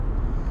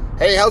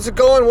Hey, how's it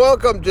going?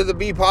 Welcome to the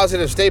Be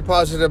Positive, Stay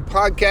Positive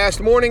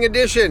podcast morning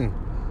edition.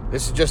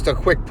 This is just a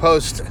quick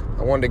post.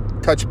 I wanted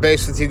to touch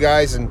base with you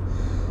guys and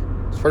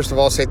first of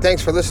all say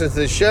thanks for listening to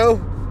the show.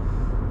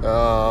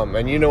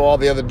 And you know all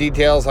the other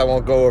details. I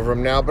won't go over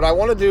them now, but I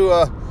wanted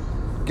to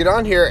get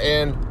on here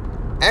and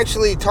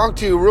actually talk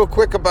to you real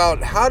quick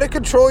about how to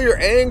control your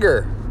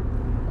anger.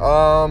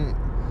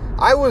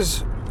 I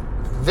was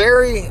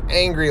very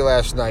angry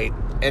last night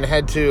and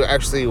had to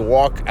actually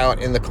walk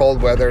out in the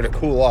cold weather to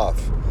cool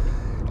off.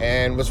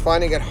 And was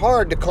finding it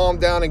hard to calm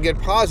down and get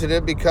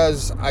positive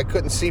because I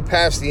couldn't see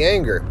past the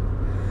anger.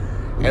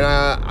 And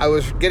I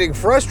was getting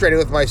frustrated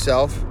with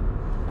myself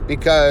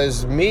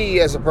because me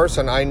as a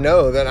person, I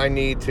know that I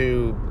need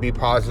to be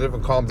positive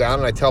and calm down,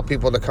 and I tell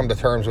people to come to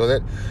terms with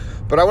it.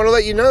 But I want to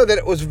let you know that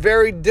it was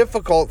very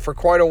difficult for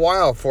quite a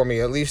while for me,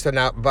 at least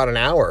about an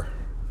hour.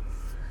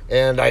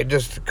 And I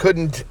just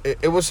couldn't,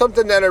 it was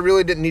something that I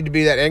really didn't need to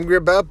be that angry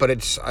about, but I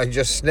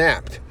just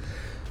snapped.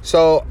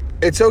 So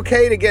it's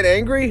okay to get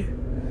angry.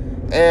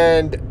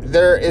 And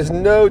there is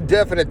no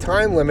definite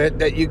time limit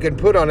that you can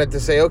put on it to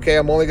say, okay,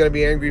 I'm only going to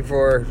be angry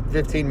for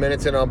 15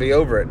 minutes and I'll be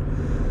over it.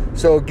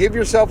 So give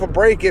yourself a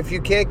break. If you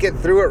can't get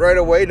through it right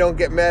away, don't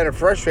get mad and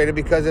frustrated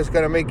because it's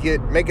going to make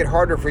it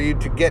harder for you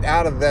to get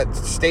out of that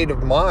state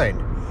of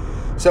mind.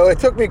 So it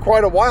took me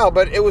quite a while,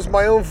 but it was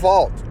my own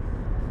fault.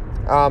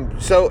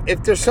 So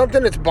if there's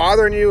something that's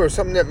bothering you or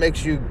something that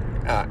makes you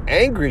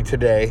angry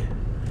today,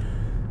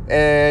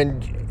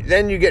 and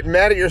then you get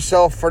mad at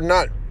yourself for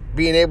not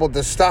being able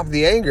to stop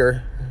the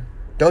anger,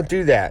 don't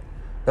do that.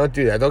 Don't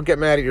get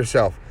mad at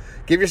yourself.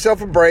 Give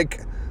yourself a break.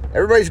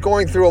 Everybody's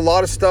going through a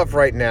lot of stuff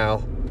right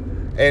now,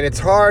 and it's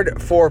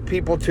hard for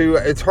people to,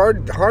 it's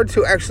hard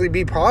to actually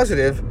be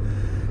positive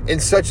in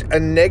such a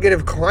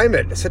negative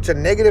climate, such a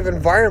negative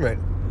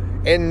environment.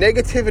 And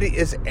negativity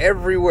is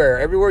everywhere.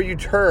 Everywhere you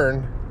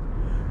turn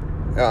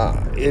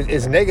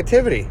is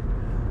negativity.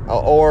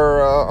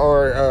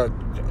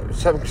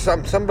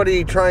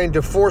 Somebody trying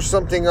to force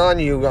something on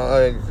you,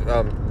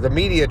 the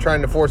media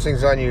trying to force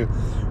things on you,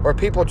 or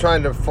people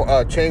trying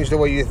to change the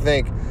way you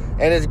think,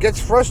 and it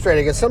gets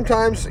frustrating. And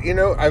sometimes,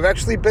 I've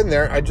actually been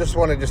there. I just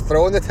want to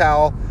throw in the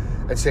towel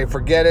and say,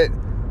 forget it.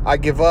 I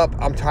give up.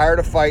 I'm tired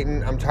of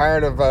fighting. I'm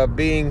tired of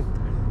being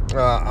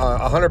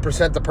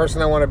 100% the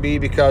person I want to be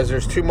because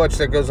there's too much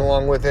that goes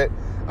along with it.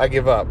 I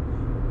give up.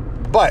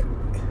 But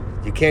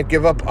you can't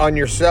give up on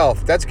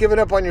yourself. That's giving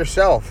up on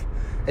yourself,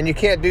 and you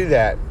can't do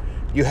that.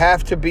 You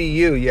have to be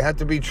you. You have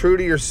to be true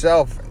to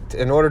yourself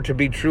in order to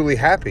be truly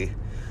happy.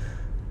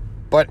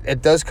 But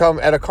it does come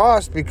at a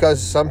cost because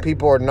some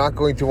people are not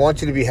going to want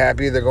you to be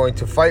happy. They're going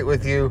to fight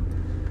with you,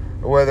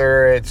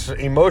 whether it's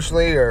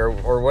emotionally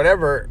or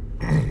whatever.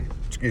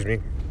 Excuse me.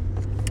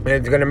 And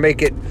it's going to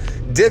make it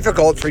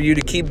difficult for you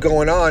to keep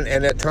going on,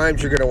 and at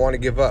times you're going to want to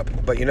give up.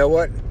 But you know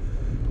what?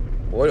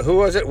 Who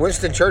was it?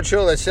 Winston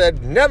Churchill that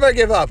said, never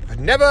give up.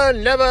 Never,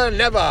 never,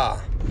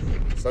 never.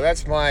 So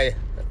that's my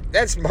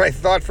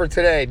thought for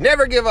today.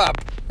 Never give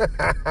up.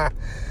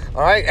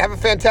 All right. Have a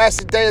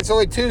fantastic day. It's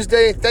only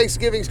Tuesday.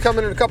 Thanksgiving's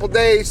coming in a couple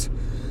days.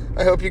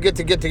 I hope you get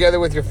together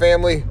with your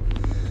family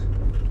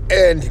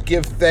and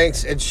give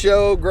thanks and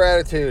show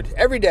gratitude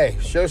every day.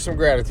 Show some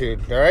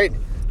gratitude. All right.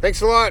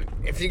 Thanks a lot.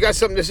 If you got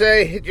something to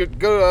say,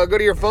 go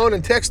to your phone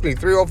and text me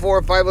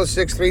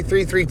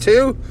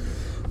 304-506-3332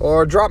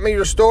 or drop me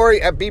your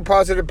story at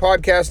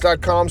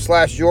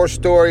bepositivepodcast.com/your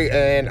story,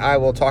 and I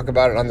will talk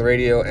about it on the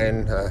radio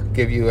and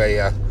give you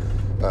a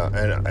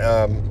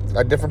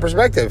different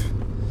perspective.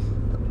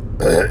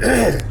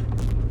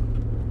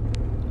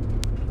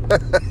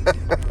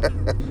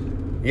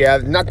 Yeah,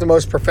 not the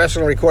most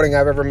professional recording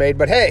I've ever made,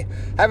 but hey,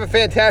 have a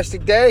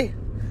fantastic day.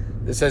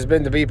 This has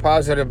been the Be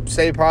Positive,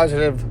 Stay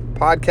Positive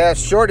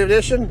podcast short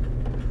edition.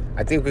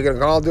 I think we're going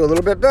to all do a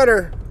little bit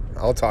better.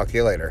 I'll talk to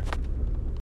you later.